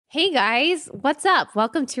Hey guys, what's up?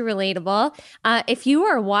 Welcome to Relatable. If you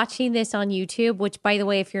are watching this on YouTube, which by the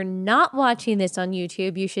way, if you're not watching this on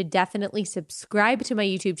YouTube, you should definitely subscribe to my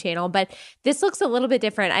YouTube channel. But this looks a little bit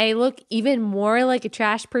different. I look even more like a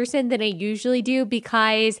trash person than I usually do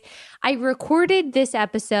because I recorded this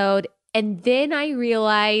episode and then I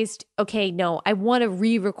realized, okay, no, I want to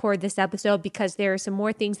re-record this episode because there are some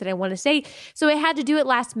more things that I want to say. So I had to do it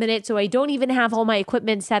last minute. So I don't even have all my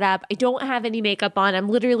equipment set up. I don't have any makeup on. I'm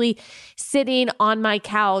literally sitting on my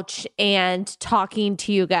couch and talking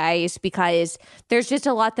to you guys because there's just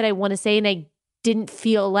a lot that I want to say and I didn't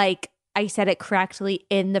feel like I said it correctly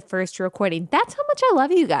in the first recording. That's how much I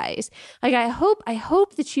love you guys. Like I hope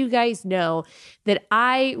that you guys know that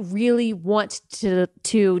I really want to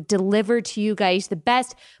deliver to you guys the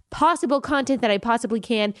best possible content that I possibly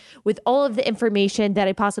can with all of the information that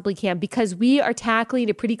I possibly can because we are tackling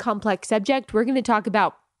a pretty complex subject. We're going to talk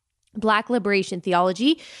about Black liberation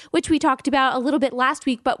theology, which we talked about a little bit last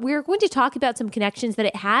week, but we're going to talk about some connections that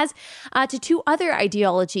it has to two other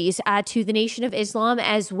ideologies, to the Nation of Islam,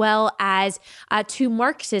 as well as to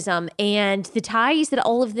Marxism and the ties that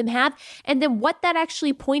all of them have, and then what that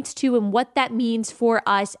actually points to and what that means for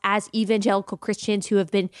us as evangelical Christians who have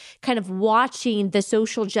been kind of watching the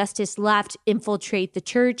social justice left infiltrate the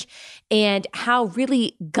church and how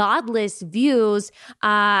really godless views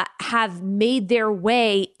have made their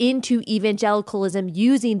way into evangelicalism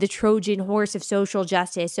using the Trojan horse of social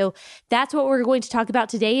justice. So that's what we're going to talk about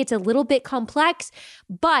today. It's a little bit complex,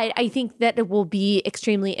 but I think that it will be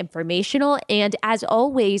extremely informational. And as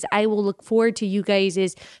always, I will look forward to you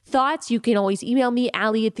guys' thoughts. You can always email me,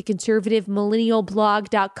 Allie at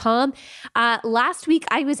theconservativemillennialblog.com. Last week,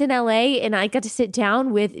 I was in LA and I got to sit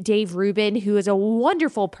down with Dave Rubin, who is a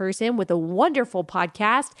wonderful person with a wonderful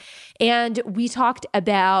podcast. And we talked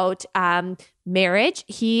about marriage.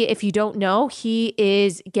 If you don't know, he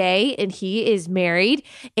is gay and he is married.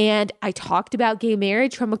 And I talked about gay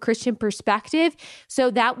marriage from a Christian perspective.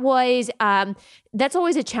 So that was, that's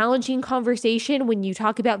always a challenging conversation when you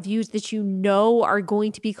talk about views that you know are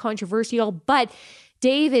going to be controversial. But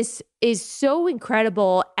Dave is so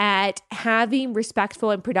incredible at having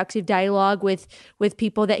respectful and productive dialogue with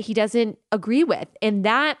people that he doesn't agree with. And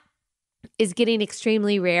that is getting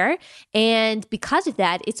extremely rare. And because of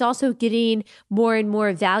that, it's also getting more and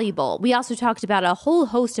more valuable. We also talked about a whole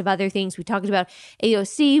host of other things. We talked about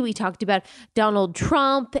AOC. We talked about Donald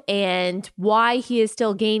Trump and why he is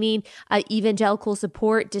still gaining evangelical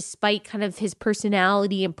support despite kind of his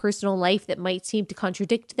personality and personal life that might seem to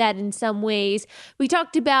contradict that in some ways. We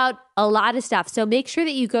talked about a lot of stuff. So make sure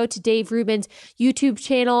that you go to Dave Rubin's YouTube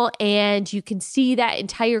channel and you can see that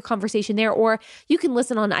entire conversation there, or you can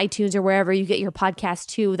listen on iTunes or wherever you get your podcast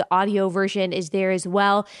too. The audio version is there as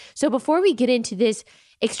well. So before we get into this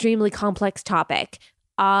extremely complex topic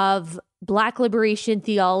of Black liberation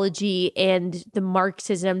theology and the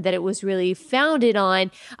Marxism that it was really founded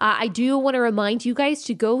on, I do want to remind you guys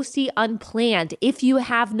to go see Unplanned if you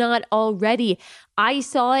have not already. I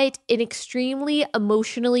saw it an extremely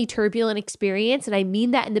emotionally turbulent experience, and I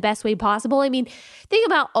mean that in the best way possible. I mean, think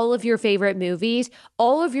about all of your favorite movies.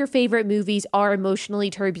 All of your favorite movies are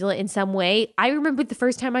emotionally turbulent in some way. I remember the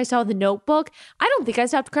first time I saw The Notebook, I don't think I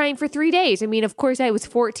stopped crying for 3 days. I mean, of course, I was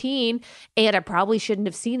 14, and I probably shouldn't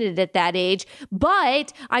have seen it at that age.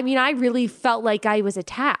 But, I mean, I really felt like I was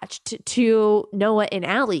attached to Noah and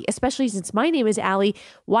Allie, especially since my name is Allie.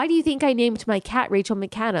 Why do you think I named my cat Rachel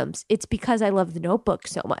McAdams? It's because I love The Notebook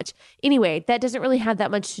so much. Anyway, that doesn't really have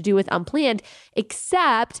that much to do with Unplanned,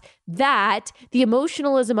 except that the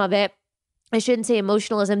emotionalism of it, I shouldn't say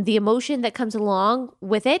emotionalism, the emotion that comes along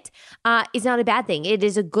with it is not a bad thing. It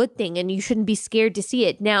is a good thing, and you shouldn't be scared to see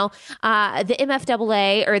it. Now, the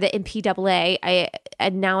MFAA or the MPAA, I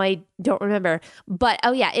don't remember, but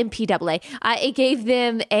MPAA, it gave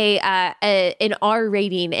them an R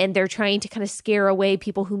rating, and they're trying to kind of scare away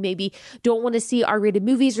people who maybe don't want to see R-rated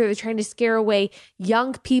movies, or they're trying to scare away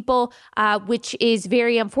young people, which is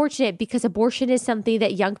very unfortunate because abortion is something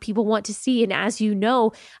that young people want to see. And as you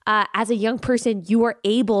know, as a young person, you are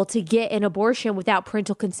able to get an abortion without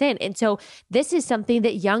parental consent. And so this is something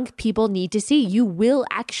that young people need to see. You will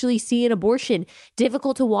actually see an abortion.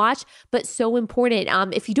 Difficult to watch, but so important.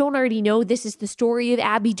 If you don't already know, this is the story of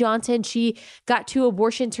Abby Johnson. She got 2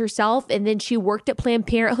 abortions herself, and then she worked at Planned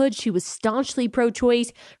Parenthood. She was staunchly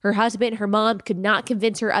pro-choice. Her husband, her mom could not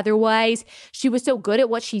convince her otherwise. She was so good at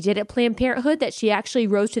what she did at Planned Parenthood that she actually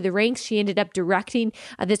rose to the ranks. She ended up directing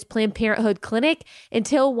this Planned Parenthood clinic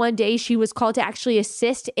until one day she was was called to actually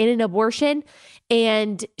assist in an abortion,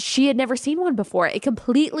 and she had never seen one before. It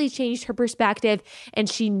completely changed her perspective, and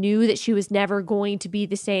she knew that she was never going to be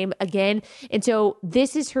the same again. And so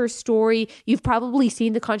this is her story. You've probably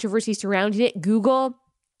seen the controversy surrounding it. Google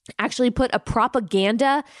actually put a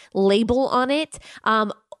propaganda label on it.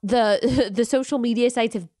 The social media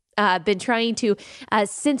sites have been trying to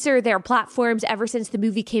censor their platforms ever since the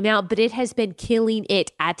movie came out, but it has been killing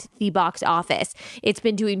it at the box office. It's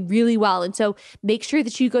been doing really well. And so make sure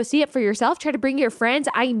that you go see it for yourself. Try to bring your friends.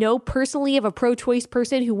 I know personally of a pro-choice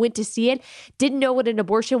person who went to see it, didn't know what an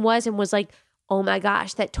abortion was, and was like, oh my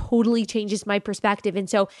gosh, that totally changes my perspective. And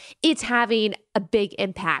so it's having a big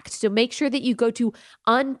impact. So make sure that you go to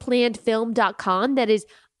unplannedfilm.com. That is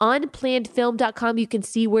unplannedfilm.com. You can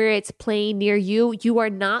see where it's playing near you. You are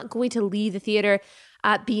not going to leave the theater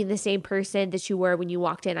being the same person that you were when you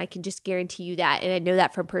walked in. I can just guarantee you that. And I know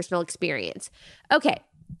that from personal experience. Okay.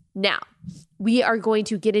 Now, we are going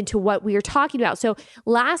to get into what we are talking about. So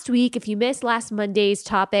last week, if you missed last Monday's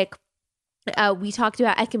topic, we talked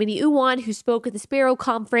about Ekemini Uwan, who spoke at the Sparrow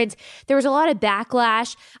Conference. There was a lot of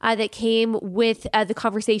backlash that came with the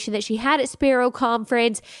conversation that she had at Sparrow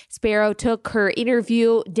Conference. Sparrow took her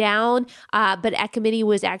interview down, but Ekemini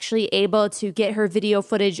was actually able to get her video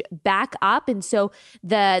footage back up. And so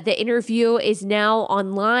the interview is now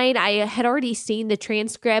online. I had already seen the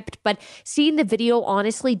transcript, but seeing the video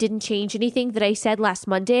honestly didn't change anything that I said last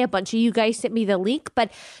Monday. A bunch of you guys sent me the link,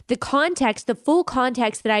 but the context, the full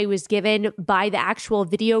context that I was given by the actual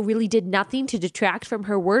video really did nothing to detract from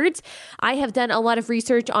her words. I have done a lot of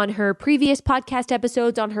research on her previous podcast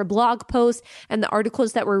episodes, on her blog posts, and the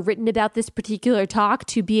articles that were written about this particular talk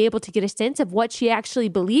to be able to get a sense of what she actually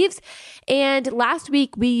believes. And last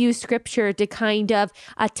week, we used scripture to kind of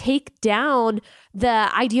take down the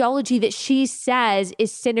ideology that she says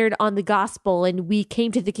is centered on the gospel. And we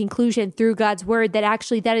came to the conclusion through God's word that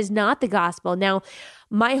actually that is not the gospel. Now,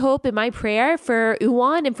 my hope and my prayer for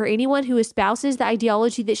Uwan and for anyone who espouses the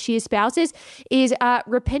ideology that she espouses is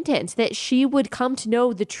repentance, that she would come to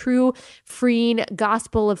know the true freeing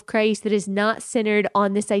gospel of Christ that is not centered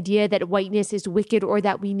on this idea that whiteness is wicked or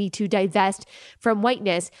that we need to divest from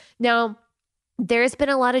whiteness. Now, there's been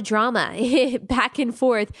a lot of drama back and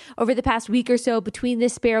forth over the past week or so between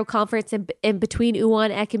this Sparrow Conference and between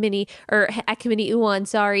Ekemini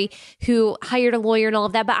Uwan, who hired a lawyer and all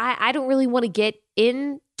of that. But I don't really want to get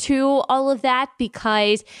into all of that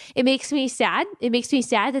because it makes me sad. It makes me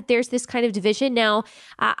sad that there's this kind of division. Now,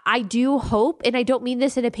 I do hope, and I don't mean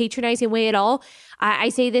this in a patronizing way at all. I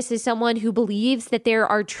say this as someone who believes that there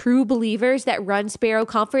are true believers that run Sparrow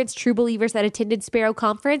Conference, true believers that attended Sparrow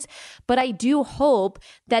Conference. But I do hope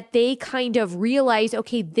that they kind of realize,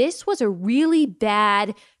 okay, this was a really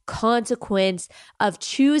bad consequence of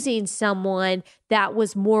choosing someone that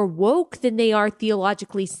was more woke than they are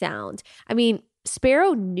theologically sound. I mean,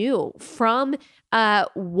 Sparrow knew from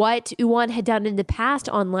what Uwan had done in the past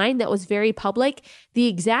online that was very public, the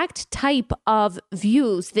exact type of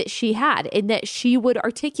views that she had and that she would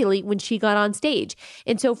articulate when she got on stage.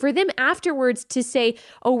 And so for them afterwards to say,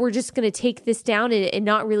 oh, we're just going to take this down and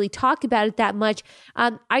not really talk about it that much,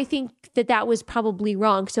 I think that was probably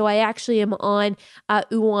wrong. So I actually am on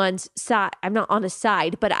Uwan's side. I'm not on a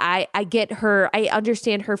side, but I get her. I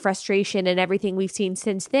understand her frustration and everything we've seen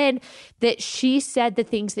since then, that she said the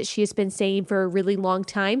things that she has been saying for a really long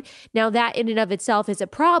time. Now that in and of itself is a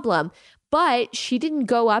problem, but she didn't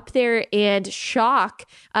go up there and shock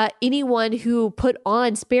anyone who put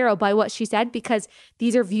on Sparrow by what she said, because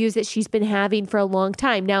these are views that she's been having for a long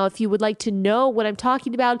time. Now, if you would like to know what I'm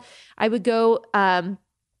talking about, I would go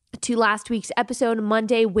to last week's episode,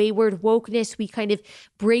 Monday, Wayward Wokeness. We kind of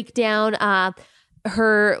break down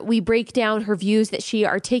her views that she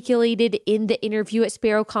articulated in the interview at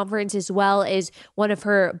Sparrow Conference, as well as one of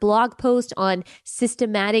her blog posts on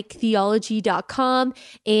systematictheology.com.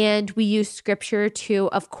 And we use scripture to,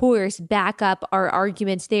 of course, back up our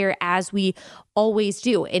arguments there, as we always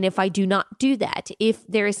do. And if I do not do that, if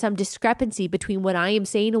there is some discrepancy between what I am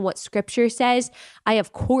saying and what scripture says, I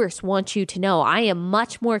of course want you to know I am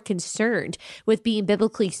much more concerned with being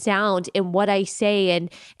biblically sound in what I say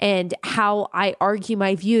and how I argue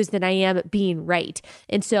my views than I am being right.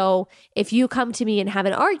 And so if you come to me and have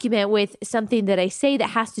an argument with something that I say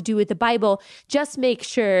that has to do with the Bible, just make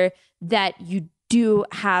sure that you do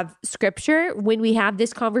have scripture when we have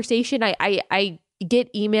this conversation. I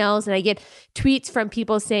get emails and I get tweets from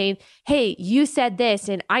people saying, hey, you said this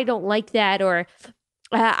and I don't like that, or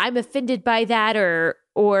I'm offended by that, or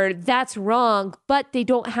that's wrong, but they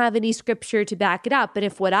don't have any scripture to back it up. And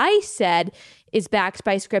if what I said is backed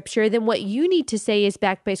by scripture, then what you need to say is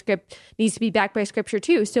backed by script needs to be backed by scripture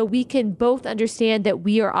too. So we can both understand that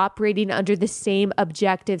we are operating under the same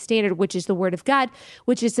objective standard, which is the word of God,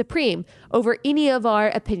 which is supreme over any of our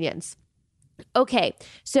opinions. Okay,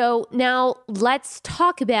 so now let's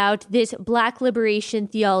talk about this Black liberation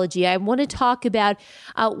theology. I want to talk about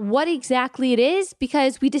what exactly it is,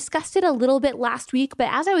 because we discussed it a little bit last week, but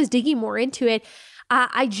as I was digging more into it,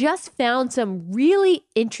 I just found some really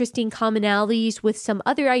interesting commonalities with some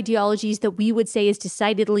other ideologies that we would say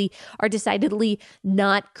are decidedly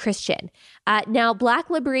not Christian. Now, Black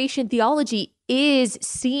liberation theology is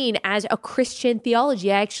seen as a Christian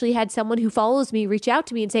theology. I actually had someone who follows me reach out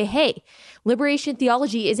to me and say, hey, liberation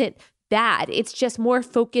theology isn't bad. It's just more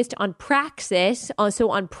focused on praxis,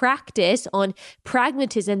 on practice, on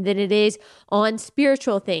pragmatism than it is on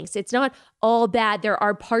spiritual things. It's not all bad. There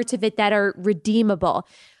are parts of it that are redeemable.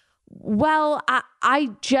 Well,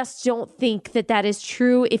 I just don't think that is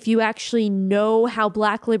true if you actually know how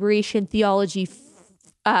Black liberation theology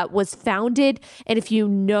was founded, and if you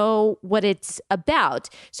know what it's about.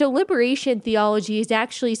 So liberation theology is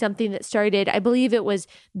actually something that started, I believe it was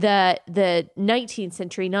the 19th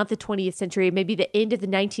century, not the 20th century, maybe the end of the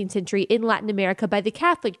 19th century in Latin America by the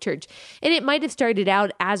Catholic Church. And it might have started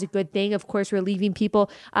out as a good thing. Of course, relieving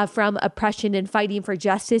people from oppression and fighting for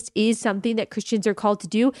justice is something that Christians are called to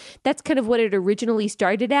do. That's kind of what it originally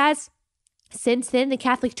started as. Since then, the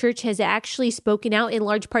Catholic Church has actually spoken out in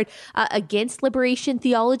large part against liberation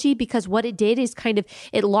theology, because what it did is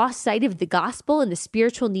it lost sight of the gospel and the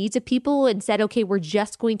spiritual needs of people and said, okay, we're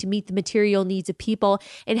just going to meet the material needs of people.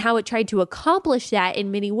 And how it tried to accomplish that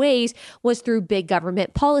in many ways was through big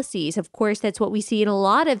government policies. Of course, that's what we see in a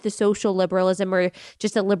lot of the social liberalism, or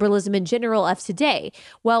just the liberalism in general, of today.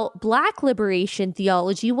 Well, Black liberation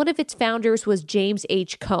theology, one of its founders was James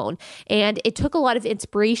H. Cone, and it took a lot of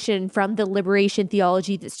inspiration from the liberation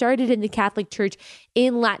theology that started in the Catholic Church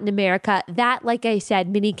in Latin America. That, like I said,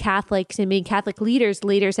 many Catholics and many Catholic leaders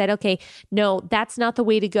later said, okay, no, that's not the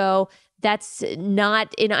way to go. That's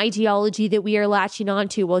not an ideology that we are latching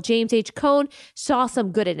onto. Well, James H. Cone saw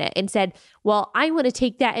some good in it and said, well, I want to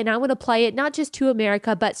take that and I want to apply it not just to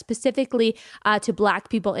America, but specifically to Black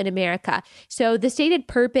people in America. So the stated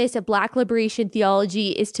purpose of Black liberation theology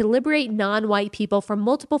is to liberate non-white people from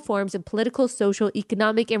multiple forms of political, social,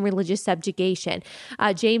 economic, and religious subjugation.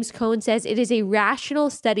 James Cone says it is a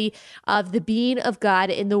rational study of the being of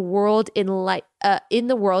God in the world in light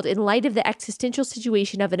of the existential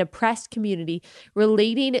situation of an oppressed community,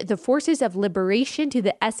 relating the forces of liberation to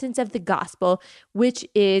the essence of the gospel, which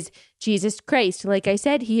is Jesus Christ. Like I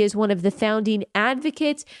said, he is one of the founding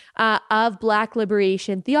advocates of Black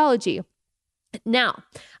liberation theology. Now,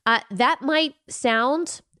 that might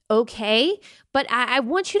sound okay, but I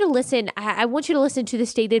want you to listen. I want you to listen to the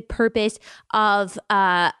stated purpose of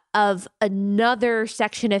another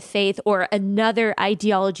section of faith, or another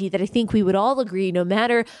ideology that I think we would all agree, no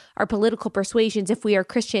matter our political persuasions, if we are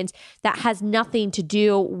Christians, that has nothing to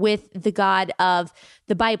do with the God of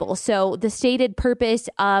the Bible. So the stated purpose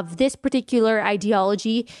of this particular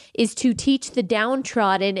ideology is to teach the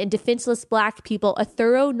downtrodden and defenseless Black people a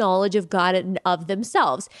thorough knowledge of God and of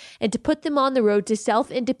themselves, and to put them on the road to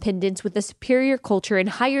self-independence with a superior culture and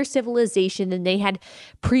higher civilization than they had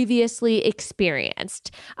previously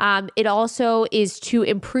experienced. It also is to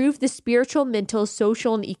improve the spiritual, mental,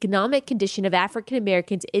 social, and economic condition of African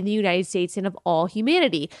Americans in the United States and of all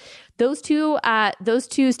humanity. Those two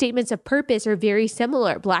statements of purpose are very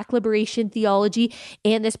similar. Black liberation theology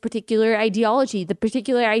and this particular ideology. The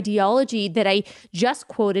particular ideology that I just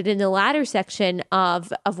quoted in the latter section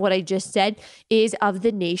of what I just said is of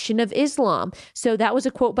the Nation of Islam. So that was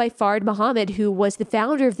a quote by Fard Muhammad, who was the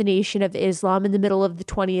founder of the Nation of Islam in the middle of the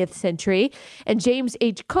 20th century. And James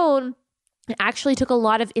H. Cone actually took a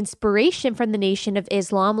lot of inspiration from the Nation of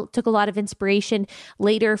Islam, took a lot of inspiration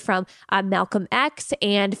later from Malcolm X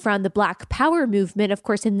and from the Black Power movement, of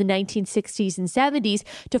course, in the 1960s and 70s,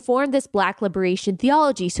 to form this Black liberation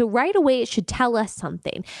theology. So right away, it should tell us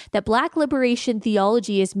something, that Black liberation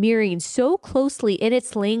theology is mirroring so closely in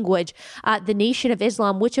its language the Nation of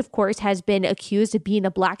Islam, which of course has been accused of being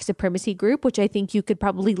a Black supremacy group, which I think you could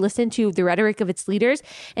probably listen to the rhetoric of its leaders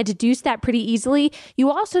and deduce that pretty easily.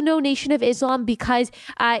 You also know Nation of Islam because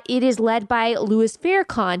it is led by Louis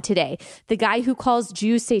Farrakhan today, the guy who calls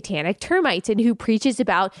Jews satanic termites and who preaches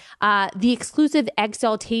about the exclusive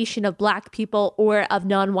exaltation of Black people or of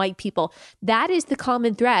non-white people. That is the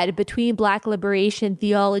common thread between Black liberation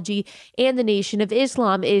theology and the Nation of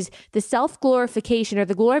Islam, is the self-glorification or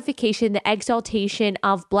the glorification, the exaltation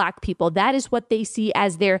of Black people. That is what they see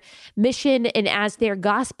as their mission and as their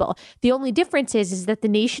gospel. The only difference is that the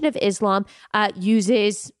Nation of Islam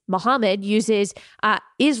Muhammad uses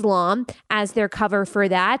Islam as their cover for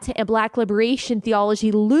that, and Black liberation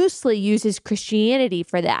theology loosely uses Christianity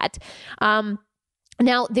for that.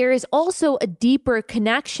 Now, there is also a deeper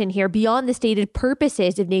connection here beyond the stated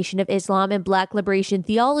purposes of Nation of Islam and Black liberation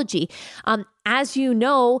theology. As you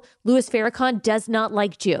know, Louis Farrakhan does not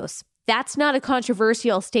like Jews. That's not a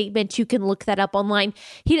controversial statement. You can look that up online.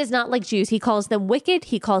 He does not like Jews. He calls them wicked.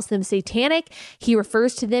 He calls them satanic. He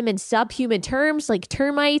refers to them in subhuman terms like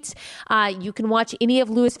termites. You can watch any of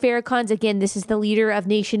Louis Farrakhan's. Again, this is the leader of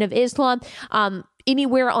Nation of Islam.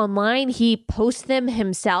 Anywhere online, he posts them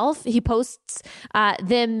himself. He posts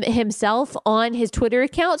them himself on his Twitter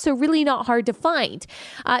account, so really not hard to find.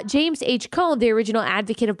 James H. Cone, the original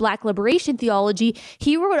advocate of Black liberation theology,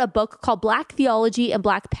 he wrote a book called Black Theology and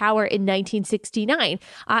Black Power in 1969.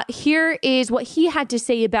 Here is what he had to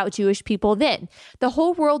say about Jewish people then. The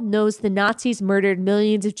whole world knows the Nazis murdered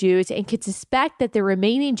millions of Jews and can suspect that the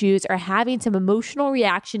remaining Jews are having some emotional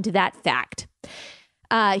reaction to that fact.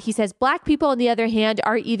 He says, Black people, on the other hand,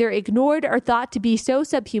 are either ignored or thought to be so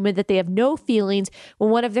subhuman that they have no feelings when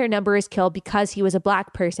one of their number is killed because he was a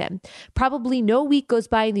Black person. Probably no week goes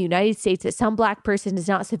by in the United States that some Black person is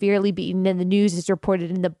not severely beaten and the news is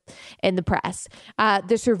reported in the press.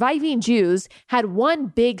 The surviving Jews had one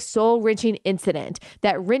big soul-wrenching incident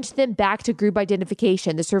that wrenched them back to group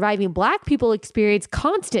identification. The surviving Black people experienced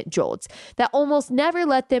constant jolts that almost never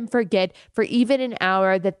let them forget for even an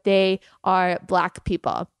hour that they are Black people.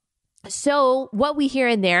 So what we hear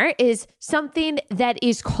in there is something that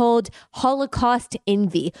is called Holocaust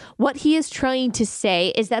envy. What he is trying to say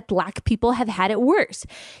is that Black people have had it worse.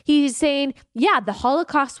 He's saying, yeah, the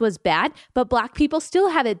Holocaust was bad, but Black people still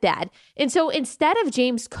have it bad. And so instead of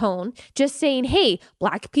James Cone just saying, hey,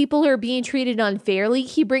 Black people are being treated unfairly,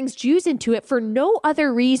 he brings Jews into it for no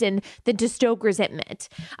other reason than to stoke resentment.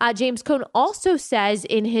 James Cone also says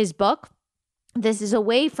in his book, this is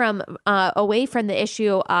away from the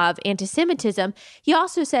issue of anti-Semitism. He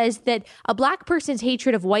also says that a Black person's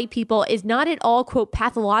hatred of white people is not at all, quote,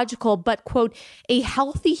 pathological, but, quote, a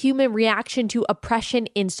healthy human reaction to oppression,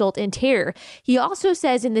 insult, and terror. He also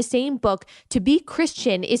says in the same book, to be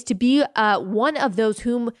Christian is to be one of those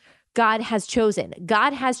whom God has chosen.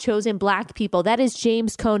 God has chosen Black people. That is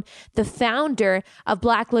James Cone, the founder of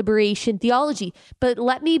Black liberation theology. But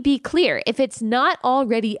let me be clear, if it's not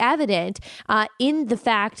already evident in the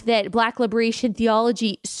fact that Black liberation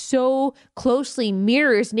theology so closely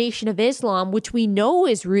mirrors Nation of Islam, which we know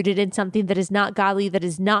is rooted in something that is not godly, that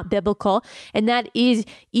is not biblical, and that is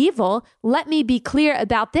evil, let me be clear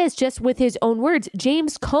about this just with his own words.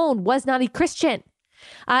 James Cone was not a Christian.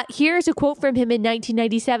 Here's a quote from him in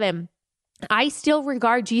 1997. I still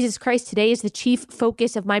regard Jesus Christ today as the chief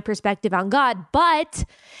focus of my perspective on God, but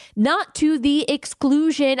not to the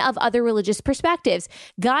exclusion of other religious perspectives.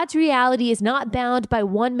 God's reality is not bound by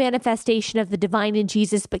one manifestation of the divine in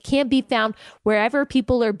Jesus, but can be found wherever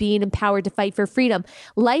people are being empowered to fight for freedom.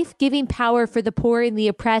 Life-giving power for the poor and the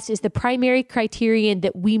oppressed is the primary criterion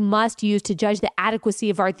that we must use to judge the adequacy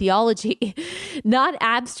of our theology, not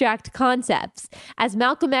abstract concepts. As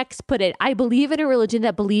Malcolm X put it, I believe in a religion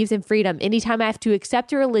that believes in freedom. Anytime I have to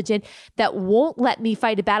accept a religion that won't let me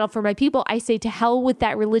fight a battle for my people, I say to hell with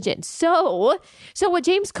that religion. So what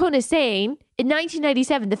James Cone is saying in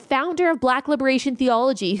 1997, the founder of Black liberation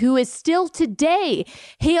theology, who is still today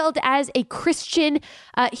hailed as a Christian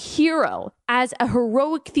hero, as a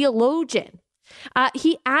heroic theologian,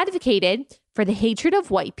 he advocated for the hatred of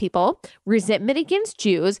white people, resentment against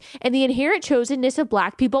Jews, and the inherent chosenness of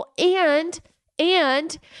Black people, and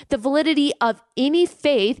the validity of any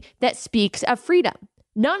faith that speaks of freedom.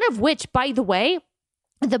 None of which, by the way,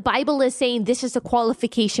 the Bible is saying this is a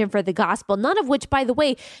qualification for the gospel. None of which, by the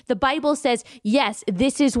way, the Bible says, yes,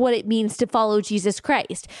 this is what it means to follow Jesus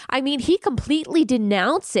Christ. I mean, he completely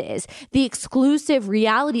denounces the exclusive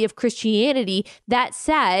reality of Christianity that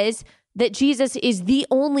says that Jesus is the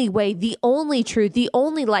only way, the only truth, the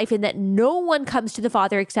only life, and that no one comes to the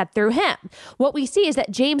Father except through him. What we see is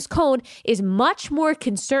that James Cone is much more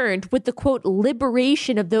concerned with the, quote,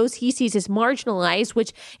 liberation of those he sees as marginalized,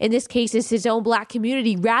 which in this case is his own Black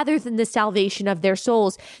community, rather than the salvation of their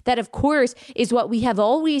souls. That, of course, is what we have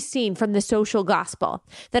always seen from the social gospel.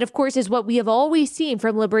 That, of course, is what we have always seen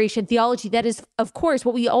from liberation theology. That is, of course,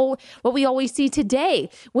 what we always see today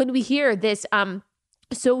when we hear this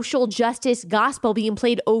social justice gospel being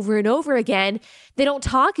played over and over again. They don't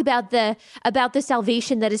talk about the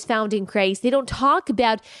salvation that is found in Christ. They don't talk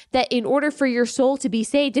about that in order for your soul to be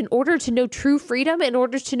saved, in order to know true freedom, in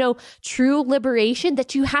order to know true liberation,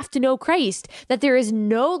 that you have to know Christ, that there is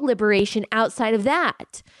no liberation outside of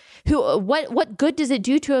that. What good does it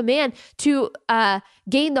do to a man to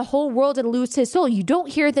gain the whole world and lose his soul? You don't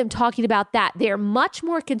hear them talking about that. They are much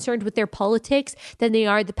more concerned with their politics than they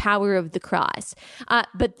are the power of the cross.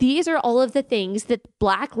 But these are all of the things that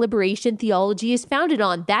Black liberation theology is founded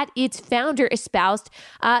on, that its founder espoused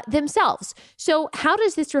themselves. So how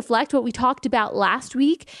does this reflect what we talked about last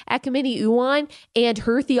week? Ekemini Uwan and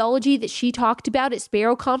her theology that she talked about at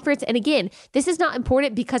Sparrow Conference. And again, this is not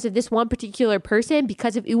important because of this one particular person,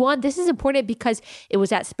 because of Uwan. This is important because it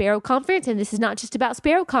was at Sparrow Conference, and this is not just about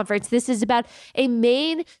Sparrow Conference. This is about a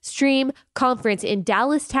mainstream conference in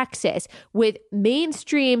Dallas, Texas, with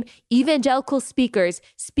mainstream evangelical speakers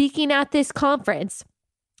speaking at this conference.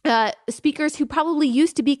 Speakers who probably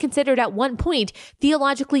used to be considered at one point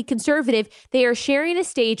theologically conservative. They are sharing a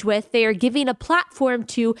stage with, they are giving a platform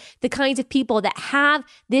to the kinds of people that have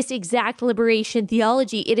this exact liberation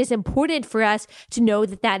theology. It is important for us to know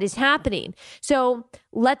that that is happening. So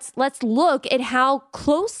let's look at how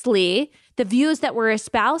closely the views that were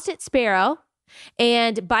espoused at Sparrow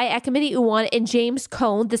and by Ekemini Uwan and James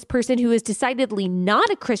Cone, this person who is decidedly not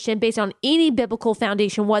a Christian based on any biblical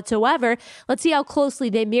foundation whatsoever, let's see how closely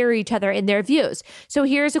they mirror each other in their views. So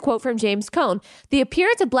here's a quote from James Cone. The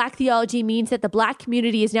appearance of Black theology means that the Black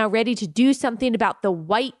community is now ready to do something about the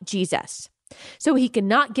white Jesus, so he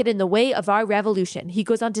cannot get in the way of our revolution. He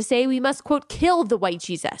goes on to say we must, quote, kill the white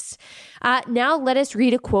Jesus. Now let us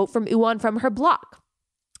read a quote from Uwan from her blog.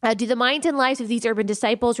 Do the minds and lives of these urban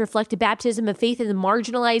disciples reflect a baptism of faith in the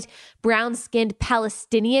marginalized, brown-skinned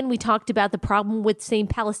Palestinian? We talked about the problem with saying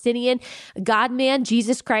Palestinian, God-man,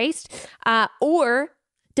 Jesus Christ. Or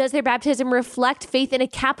does their baptism reflect faith in a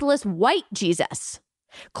capitalist white Jesus,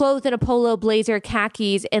 clothed in a polo blazer,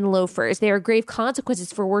 khakis, and loafers? There are grave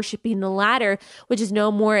consequences for worshiping the latter, which is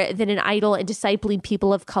no more than an idol, and discipling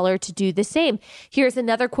people of color to do the same. Here's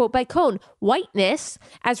another quote by Cone. Whiteness,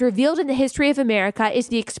 as revealed in the history of America, is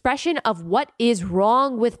the expression of what is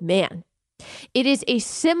wrong with man. It is a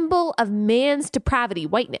symbol of man's depravity,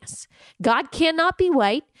 whiteness. God cannot be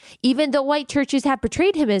white, even though white churches have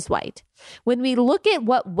portrayed him as white. When we look at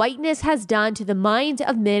what whiteness has done to the minds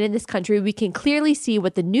of men in this country, we can clearly see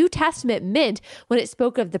what the New Testament meant when it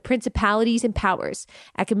spoke of the principalities and powers.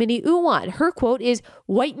 Ekemini Uwan, her quote is,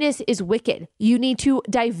 whiteness is wicked. You need to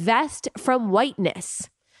divest from whiteness.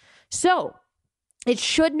 So it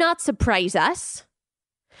should not surprise us,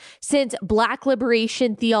 since Black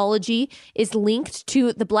liberation theology is linked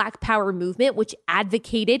to the Black Power movement, which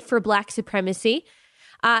advocated for Black supremacy,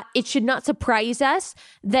 it should not surprise us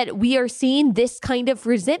that we are seeing this kind of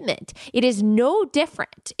resentment. It is no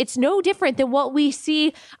different. It's no different than what we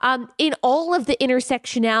see in all of the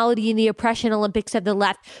intersectionality and the oppression Olympics of the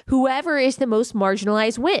left. Whoever is the most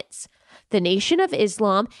marginalized wins. The Nation of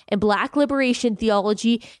Islam and Black liberation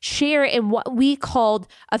theology share in what we called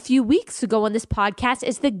a few weeks ago on this podcast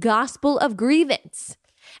as the gospel of grievance.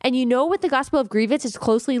 And you know what the gospel of grievance is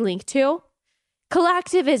closely linked to?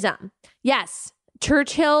 Collectivism. Yes.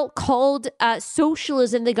 Churchill called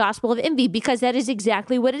socialism the gospel of envy because that is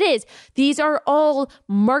exactly what it is. These are all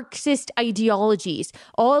Marxist ideologies,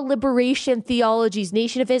 all liberation theologies.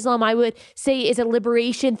 Nation of Islam, I would say, is a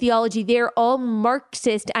liberation theology. They're all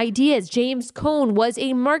Marxist ideas. James Cone was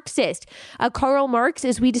a Marxist. Karl Marx,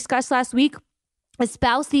 as we discussed last week,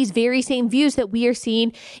 espouse these very same views that we are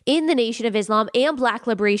seeing in the Nation of Islam and Black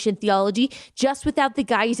liberation theology, just without the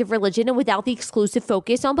guise of religion and without the exclusive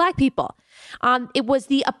focus on Black people. It was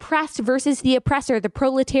the oppressed versus the oppressor, the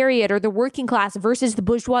proletariat or the working class versus the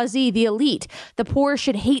bourgeoisie, the elite. The poor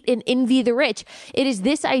should hate and envy the rich. It is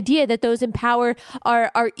this idea that those in power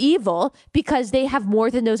are evil because they have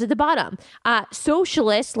more than those at the bottom.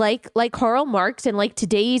 Socialists like Karl Marx and like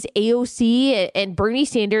today's AOC and Bernie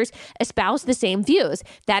Sanders espouse the same same views.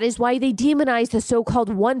 That is why they demonize the so-called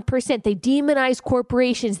 1%. They demonize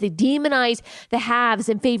corporations. They demonize the haves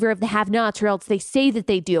in favor of the have-nots, or else they say that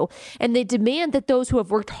they do. And they demand that those who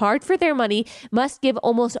have worked hard for their money must give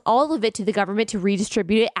almost all of it to the government to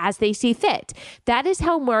redistribute it as they see fit. That is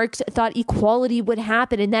how Marx thought equality would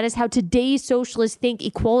happen. And that is how today's socialists think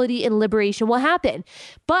equality and liberation will happen.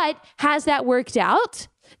 But has that worked out?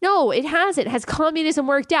 No, it hasn't. Has communism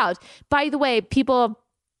worked out? By the way,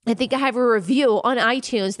 I think I have a review on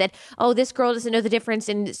iTunes that, this girl doesn't know the difference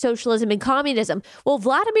in socialism and communism. Well,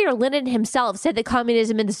 Vladimir Lenin himself said that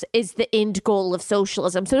communism is the end goal of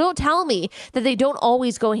socialism. So don't tell me that they don't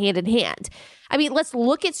always go hand in hand. I mean, let's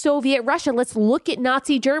look at Soviet Russia. Let's look at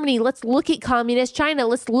Nazi Germany. Let's look at communist China.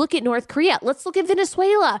 Let's look at North Korea. Let's look at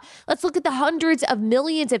Venezuela. Let's look at the hundreds of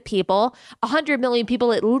millions of people, 100 million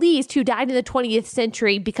people at least, who died in the 20th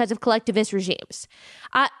century because of collectivist regimes.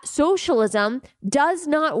 Socialism does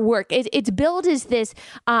not work. It's billed as this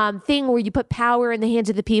thing where you put power in the hands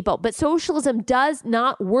of the people, but socialism does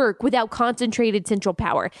not work without concentrated central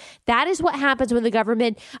power. That is what happens when the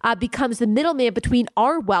government becomes the middleman between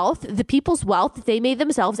our wealth, the people's wealth that they made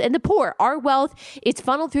themselves, and the poor. Our wealth, it's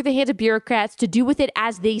funneled through the hands of bureaucrats to do with it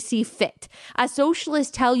as they see fit.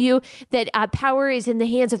 Socialists tell you that power is in the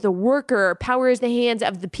hands of the worker, power is in the hands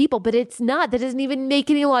of the people, but it's not. That doesn't even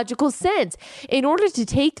make any logical sense. In order to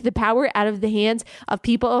take the power out of the hands of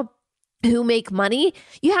people who make money,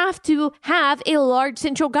 you have to have a large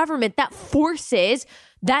central government that forces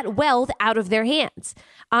that wealth out of their hands.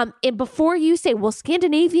 And before you say, well,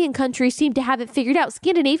 Scandinavian countries seem to have it figured out.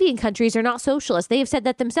 Scandinavian countries are not socialist. They have said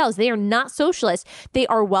that themselves. They are not socialist. They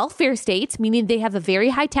are welfare states, meaning they have a very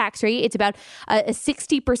high tax rate. It's about a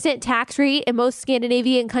 60% tax rate in most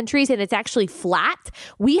Scandinavian countries, and it's actually flat.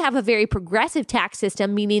 We have a very progressive tax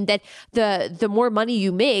system, meaning that the more money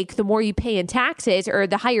you make, the more you pay in taxes, or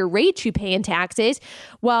the higher rates you pay in taxes.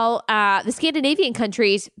 Well, the Scandinavian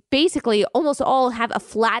countries basically almost all have a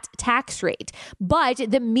flat tax rate, but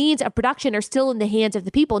the means of production are still in the hands of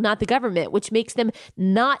the people, not the government, which makes them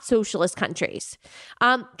not socialist countries.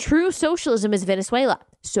 True socialism is Venezuela,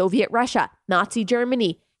 Soviet Russia, Nazi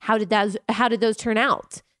Germany. How did those turn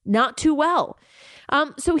out? Not too well.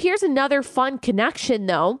 So here's another fun connection,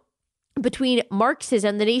 though, between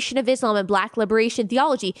Marxism, the Nation of Islam, and Black liberation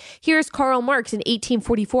theology. Here's Karl Marx in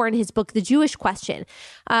 1844 in his book, The Jewish Question.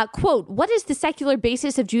 Quote, what is the secular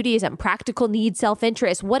basis of Judaism? Practical need,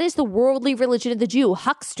 self-interest. What is the worldly religion of the Jew?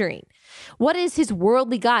 Huckstering. What is his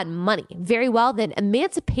worldly God? Money. Very well, then,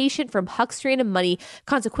 emancipation from huckstering and money,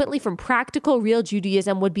 consequently from practical, real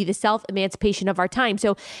Judaism, would be the self-emancipation of our time.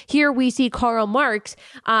 So here we see Karl Marx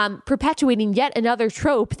perpetuating yet another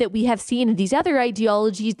trope that we have seen in these other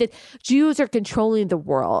ideologies, that Jews are controlling the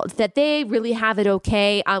world, that they really have it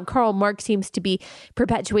okay. Karl Marx seems to be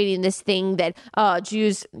perpetuating this thing that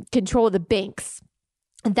Jews control the banks.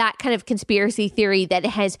 That kind of conspiracy theory that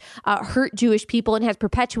has hurt Jewish people and has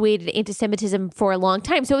perpetuated anti-Semitism for a long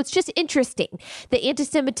time. So it's just interesting that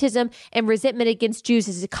anti-Semitism and resentment against Jews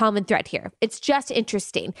is a common thread here. It's just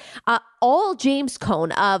interesting. All James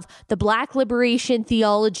Cone of the Black liberation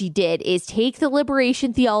theology did is take the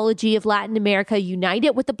liberation theology of Latin America, unite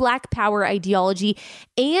it with the Black power ideology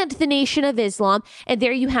and the Nation of Islam, and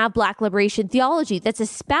there you have Black liberation theology that's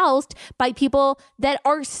espoused by people that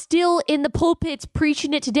are still in the pulpits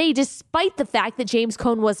preaching it today, despite the fact that James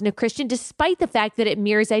Cone wasn't a Christian, despite the fact that it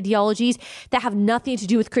mirrors ideologies that have nothing to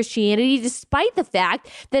do with Christianity, despite the fact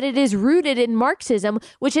that it is rooted in Marxism,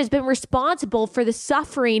 which has been responsible for the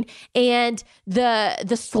suffering and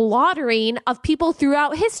the slaughtering of people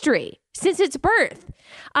throughout history since its birth.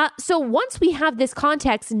 So once we have this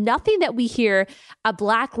context, nothing that we hear a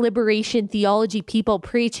Black liberation theology people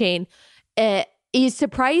preaching is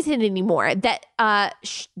surprising anymore. That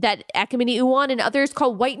Ekimini Uwan and others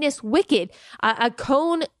call whiteness wicked.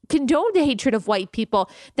 Cone condoned the hatred of white people,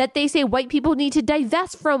 that they say white people need to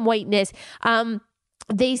divest from whiteness.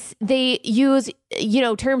 They use,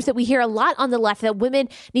 terms that we hear a lot on the left, that women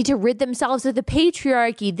need to rid themselves of the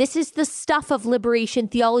patriarchy. This is the stuff of liberation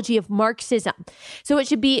theology of Marxism. So it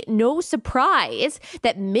should be no surprise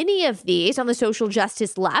that many of these on the social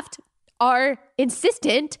justice left are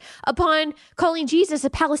insistent upon calling Jesus a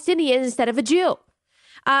Palestinian instead of a Jew.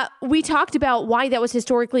 We talked about why that was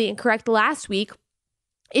historically incorrect last week.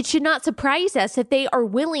 It should not surprise us that they are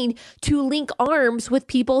willing to link arms with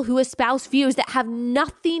people who espouse views that have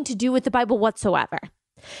nothing to do with the Bible whatsoever.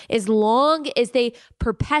 As long as they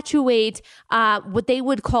perpetuate what they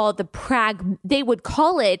would call the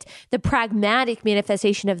pragmatic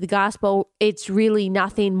manifestation of the gospel, it's really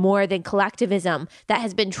nothing more than collectivism that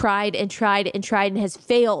has been tried and tried and tried and has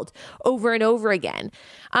failed over and over again.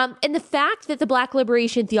 And the fact that the Black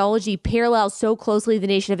liberation theology parallels so closely the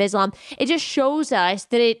Nation of Islam, it just shows us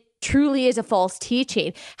that it truly is a false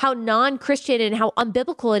teaching, how non-Christian and how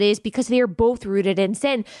unbiblical it is, because they are both rooted in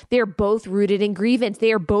sin. They are both rooted in grievance.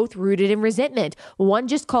 They are both rooted in resentment. One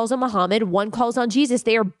just calls on Muhammad, one calls on Jesus.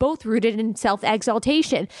 They are both rooted in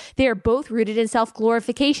self-exaltation. They are both rooted in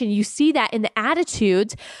self-glorification. You see that in the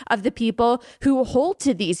attitudes of the people who hold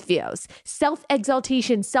to these views.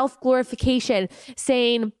 Self-exaltation, self-glorification,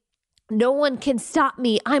 saying, no one can stop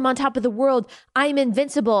me. I'm on top of the world. I'm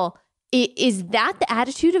invincible. Is that the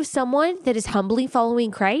attitude of someone that is humbly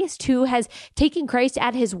following Christ, who has taken Christ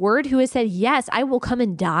at his word, who has said, yes, I will come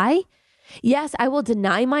and die? Yes, I will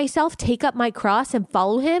deny myself, take up my cross and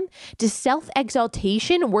follow him? Does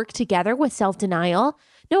self-exaltation work together with self-denial?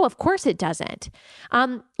 No, of course it doesn't.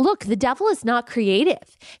 Look, the devil is not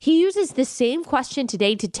creative. He uses the same question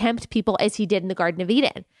today to tempt people as he did in the Garden of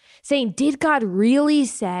Eden, saying, did God really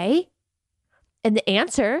say? And the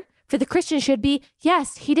answer for the Christian should be,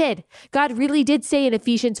 yes, he did. God really did say in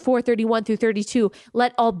Ephesians 4:31 through 32,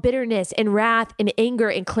 let all bitterness and wrath and anger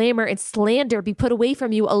and clamor and slander be put away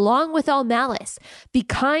from you, along with all malice. Be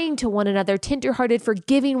kind to one another, tenderhearted,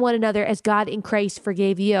 forgiving one another as God in Christ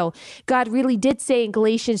forgave you. God really did say in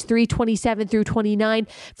Galatians 3:27 through 29,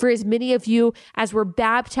 for as many of you as were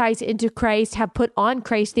baptized into Christ have put on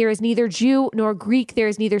Christ. There is neither Jew nor Greek. There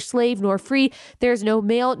is neither slave nor free. There is no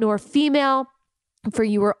male nor female. For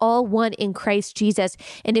you are all one in Christ Jesus.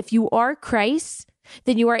 And if you are Christ,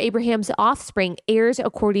 then you are Abraham's offspring, heirs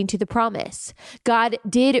according to the promise. God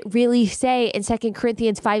did really say in 2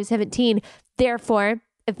 Corinthians 5:17, therefore,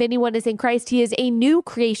 if anyone is in Christ, he is a new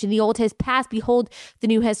creation. The old has passed. Behold, the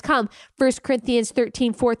new has come. 1 Corinthians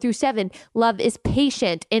 13:4 through 7. Love is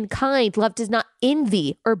patient and kind. Love does not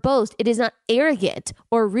envy or boast. It is not arrogant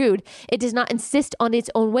or rude. It does not insist on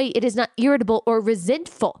its own way. It is not irritable or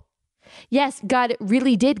resentful. Yes, God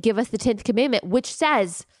really did give us the 10th commandment, which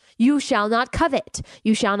says, you shall not covet.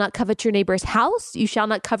 You shall not covet your neighbor's house. You shall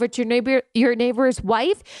not covet your neighbor's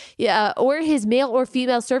wife, or his male or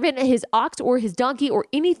female servant, his ox or his donkey, or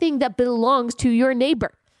anything that belongs to your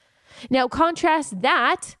neighbor. Now, contrast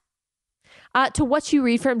that to what you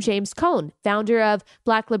read from James Cone, founder of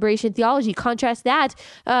Black Liberation Theology. Contrast that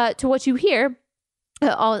to what you hear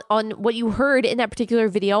on what you heard in that particular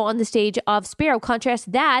video on the stage of Sparrow.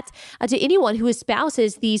 Contrast that to anyone who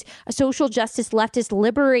espouses these social justice, leftist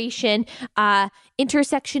liberation,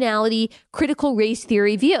 intersectionality, critical race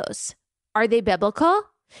theory views. Are they biblical?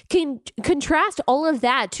 Contrast all of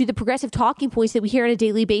that to the progressive talking points that we hear on a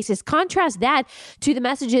daily basis. Contrast that to the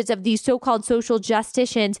messages of these so-called social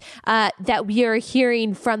justicians that we are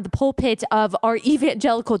hearing from the pulpits of our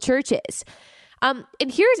evangelical churches. And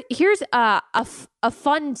here's a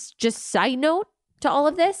fun just side note to all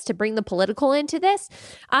of this, to bring the political into this.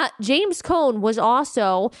 James Cone was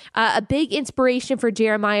also a big inspiration for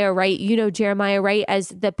Jeremiah Wright. You know Jeremiah Wright as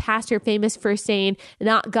the pastor famous for saying,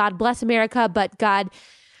 not God bless America, but God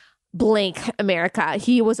blank America.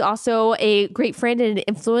 He was also a great friend and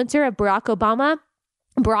an influencer of Barack Obama.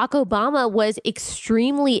 Barack Obama was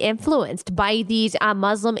extremely influenced by these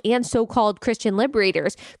Muslim and so-called Christian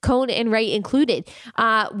liberators, Cone and Wright included.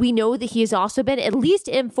 We know that he has also been, at least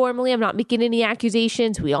informally, I'm not making any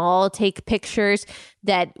accusations. We all take pictures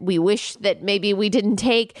that we wish that maybe we didn't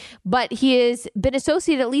take, but he has been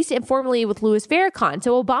associated, at least informally, with Louis Farrakhan.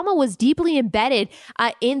 So Obama was deeply embedded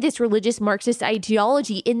in this religious Marxist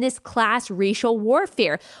ideology, in this class racial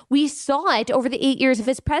warfare. We saw it over the 8 years of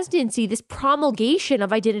his presidency, this promulgation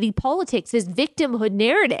of identity politics, this victimhood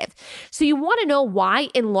narrative. So you want to know why,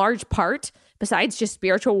 in large part, besides just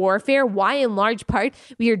spiritual warfare, why in large part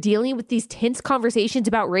we are dealing with these tense conversations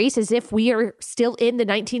about race as if we are still in the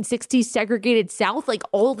 1960s segregated South, like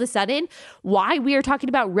all of a sudden, why we are talking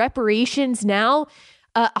about reparations now,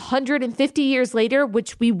 150 years later,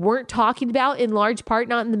 which we weren't talking about in large part,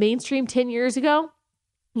 not in the mainstream 10 years ago.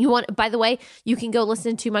 By the way, you can go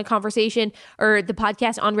listen to my conversation or the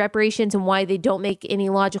podcast on reparations and why they don't make any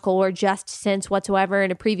logical or just sense whatsoever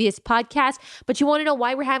in a previous podcast. But you want to know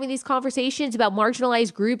why we're having these conversations about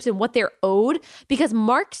marginalized groups and what they're owed? Because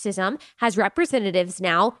Marxism has representatives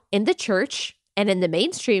now in the church and in the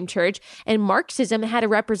mainstream church, and Marxism had a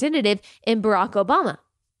representative in Barack Obama.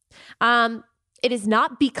 It is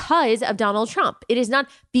not because of Donald Trump. It is not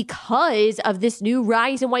because of this new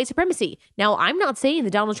rise in white supremacy. Now, I'm not saying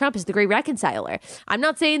that Donald Trump is the great reconciler. I'm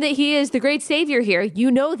not saying that he is the great savior here. You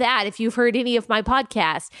know that if you've heard any of my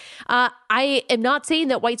podcasts. I am not saying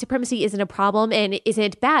that white supremacy isn't a problem and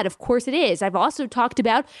isn't bad. Of course it is. I've also talked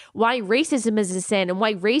about why racism is a sin and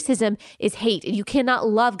why racism is hate. And you cannot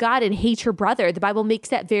love God and hate your brother. The Bible makes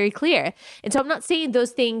that very clear. And so I'm not saying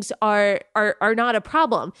those things are not a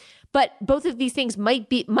problem. But both of these things might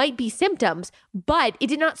be symptoms, but it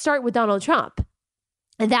did not start with Donald Trump.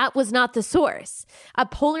 And that was not the source.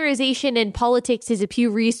 Polarization in Politics is a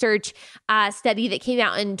Pew Research study that came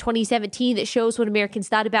out in 2017 that shows what Americans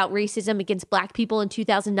thought about racism against Black people in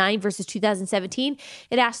 2009 versus 2017.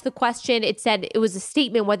 It asked the question, it said it was a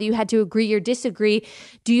statement whether you had to agree or disagree.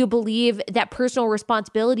 Do you believe that personal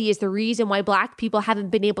responsibility is the reason why Black people haven't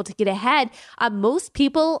been able to get ahead? Most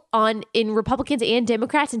people in Republicans and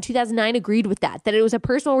Democrats in 2009 agreed with that it was a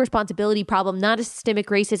personal responsibility problem, not a systemic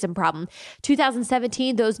racism problem.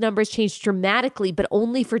 2017, those numbers changed dramatically, but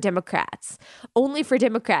only for Democrats. Only for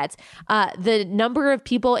Democrats. The number of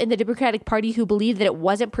people in the Democratic Party who believed that it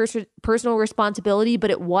wasn't personal responsibility,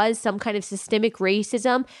 but it was some kind of systemic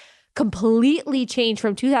racism completely changed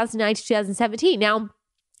from 2009 to 2017. Now,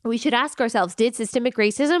 we should ask ourselves, did systemic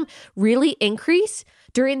racism really increase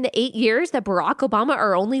during the 8 years that Barack Obama,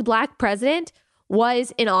 our only Black president,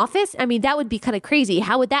 was in office? I mean, that would be kind of crazy.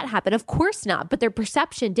 How would that happen? Of course not. But their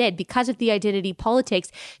perception did because of the identity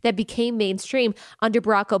politics that became mainstream under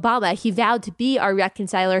Barack Obama. He vowed to be our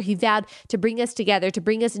reconciler. He vowed to bring us together, to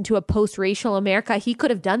bring us into a post-racial America. He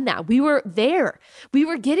could have done that. We were there. We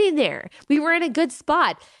were getting there. We were in a good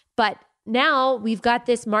spot. But now we've got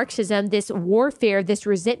this Marxism, this warfare, this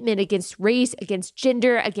resentment against race, against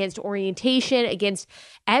gender, against orientation, against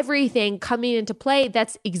everything coming into play.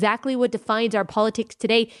 That's exactly what defines our politics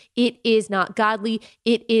today. It is not godly.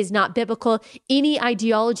 It is not biblical. Any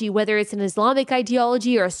ideology, whether it's an Islamic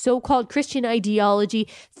ideology or a so-called Christian ideology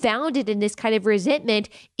founded in this kind of resentment,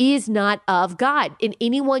 is not of God. And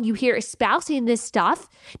anyone you hear espousing this stuff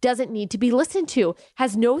doesn't need to be listened to,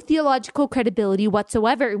 has no theological credibility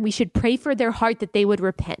whatsoever, and we should pray for their heart that they would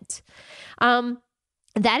repent.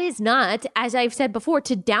 That is not, as I've said before,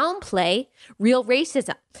 to downplay real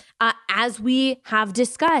racism. As we have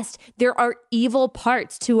discussed, there are evil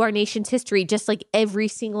parts to our nation's history, just like every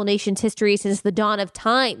single nation's history since the dawn of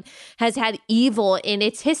time has had evil in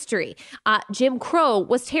its history. Jim Crow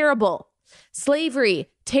was terrible. Slavery,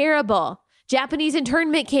 terrible. Japanese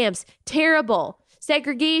internment camps, terrible.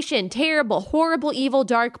 Segregation, terrible. Horrible, evil,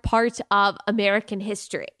 dark parts of American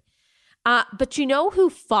history. But you know who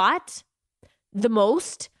fought the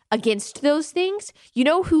most against those things? You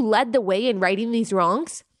know who led the way in righting these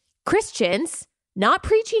wrongs? Christians, not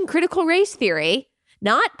preaching critical race theory,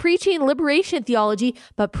 not preaching liberation theology,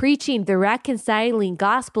 but preaching the reconciling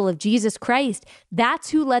gospel of Jesus Christ.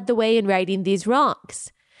 That's who led the way in righting these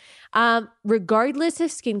wrongs. Regardless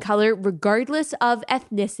of skin color, regardless of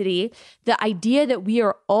ethnicity, the idea that we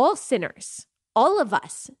are all sinners, all of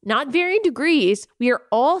us, not varying degrees, we are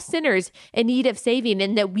all sinners in need of saving,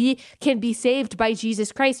 and that we can be saved by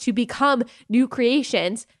Jesus Christ to become new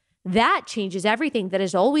creations. That changes everything. That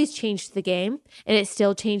has always changed the game, and it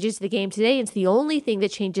still changes the game today. It's the only thing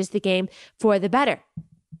that changes the game for the better.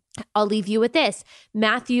 I'll leave you with this.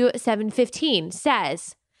 Matthew 7:15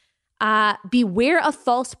 says, beware of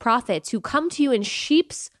false prophets who come to you in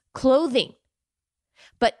sheep's clothing,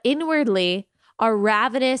 but inwardly are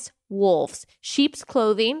ravenous wolves. Sheep's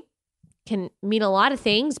clothing can mean a lot of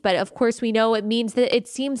things, but of course we know it means that it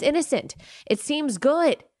seems innocent. It seems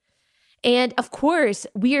good. And of course,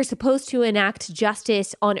 we are supposed to enact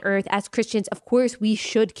justice on earth as Christians. Of course, we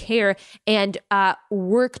should care and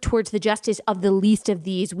work towards the justice of the least of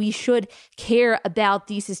these. We should care about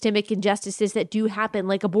the systemic injustices that do happen,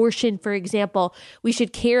 like abortion, for example. We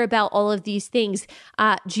should care about all of these things.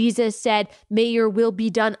 Jesus said, may your will be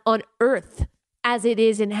done on earth as it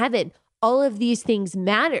is in heaven. All of these things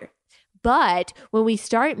matter. But when we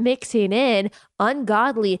start mixing in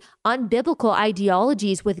ungodly, unbiblical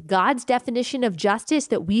ideologies with God's definition of justice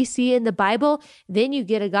that we see in the Bible, then you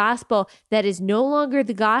get a gospel that is no longer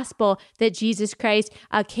the gospel that Jesus Christ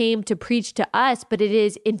came to preach to us, but it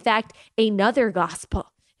is, in fact, another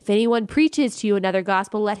gospel. If anyone preaches to you another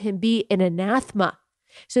gospel, let him be an anathema.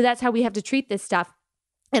 So that's how we have to treat this stuff.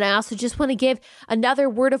 And I also just want to give another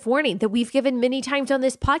word of warning that we've given many times on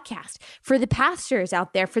this podcast for the pastors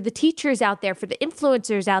out there, for the teachers out there, for the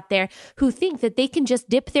influencers out there who think that they can just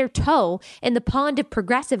dip their toe in the pond of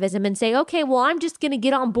progressivism and say, okay, well, I'm just going to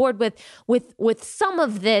get on board with some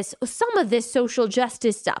of this social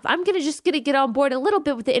justice stuff. I'm going to get on board a little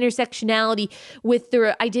bit with the intersectionality, with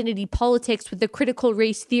the identity politics, with the critical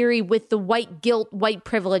race theory, with the white guilt, white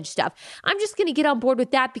privilege stuff. I'm just going to get on board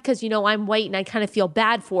with that because, I'm white and I kind of feel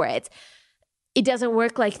bad for it. It doesn't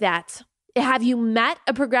work like that. Have you met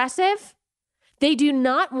a progressive? They do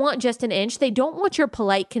not want just an inch. They don't want your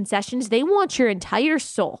polite concessions. They want your entire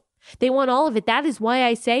soul. They want all of it. That is why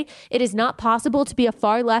I say it is not possible to be a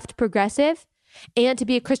far left progressive and to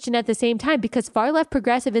be a Christian at the same time, because far left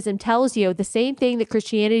progressivism tells you the same thing that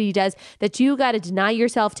Christianity does, that you got to deny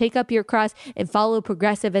yourself, take up your cross, and follow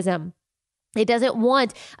progressivism. It doesn't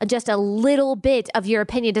want just a little bit of your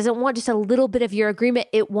opinion. It doesn't want just a little bit of your agreement.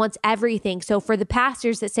 It wants everything. So for the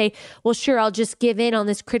pastors that say, well, sure, I'll just give in on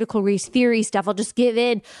this critical race theory stuff. I'll just give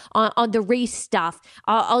in on the race stuff.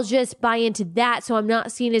 I'll just buy into that so I'm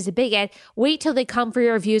not seen as a bigot. Wait till they come for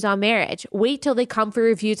your views on marriage. Wait till they come for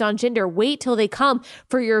your views on gender. Wait till they come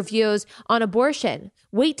for your views on abortion.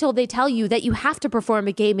 Wait till they tell you that you have to perform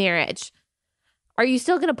a gay marriage. Are you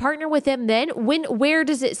still going to partner with them then? Where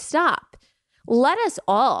does it stop? Let us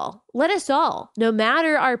all, no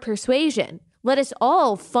matter our persuasion, let us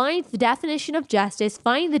all find the definition of justice,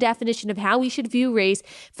 find the definition of how we should view race,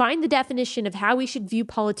 find the definition of how we should view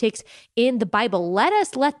politics in the Bible. Let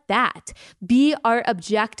that be our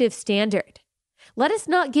objective standard. Let us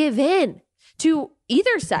not give in to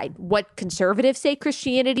either side, what conservatives say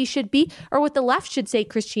Christianity should be or what the left should say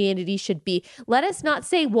Christianity should be. Let us not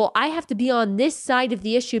say, well, I have to be on this side of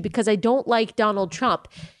the issue because I don't like Donald Trump.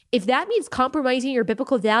 If that means compromising your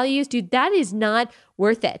biblical values, dude, that is not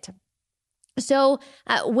worth it. So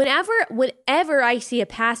whenever I see a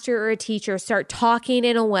pastor or a teacher start talking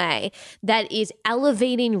in a way that is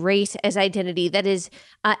elevating race as identity, that is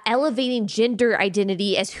elevating gender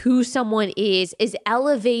identity as who someone is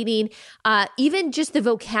elevating even just the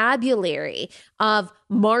vocabulary of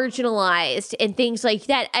marginalized and things like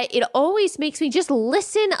that, it always makes me just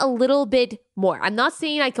listen a little bit more. I'm not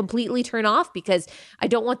saying I completely turn off because I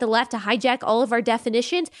don't want the left to hijack all of our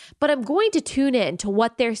definitions, but I'm going to tune in to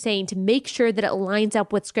what they're saying to make sure that it lines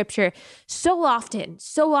up with scripture. So often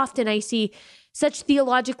I see such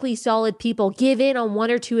theologically solid people give in on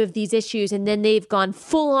one or two of these issues and then they've gone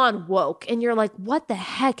full on woke. And you're like, what the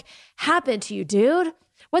heck happened to you, dude?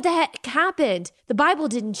 What the heck happened? The Bible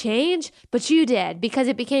didn't change, but you did, because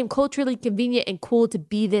it became culturally convenient and cool to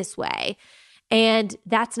be this way. And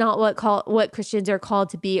that's not what Christians are called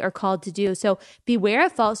to be or called to do. So beware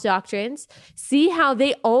of false doctrines. See how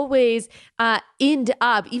they always end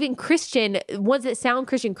up, even ones that sound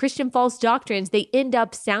Christian false doctrines, they end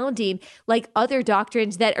up sounding like other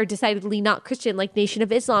doctrines that are decidedly not Christian, like Nation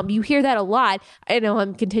of Islam. You hear that a lot. I know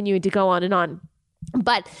I'm continuing to go on and on.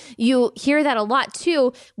 But you hear that a lot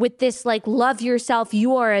too with this like love yourself,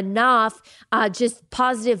 you are enough, just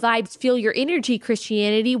positive vibes, feel your energy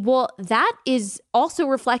Christianity. Well, that is also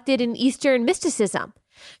reflected in Eastern mysticism.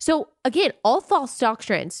 So again, all false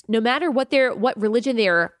doctrines, no matter what religion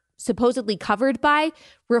they're supposedly covered by,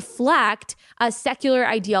 reflect secular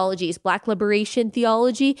ideologies. Black liberation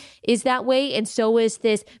theology is that way, and so is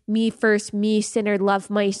this me first, me centered,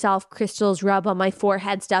 love myself, crystals rub on my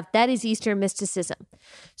forehead stuff. That is Eastern mysticism.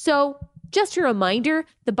 So just a reminder,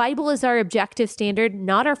 the Bible is our objective standard,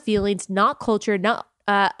 not our feelings, not culture, not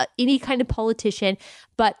any kind of politician,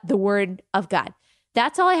 but the Word of God.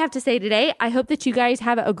 That's all I have to say today. I hope that you guys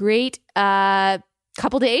have a great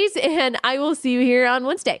couple days, and I will see you here on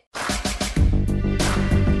Wednesday.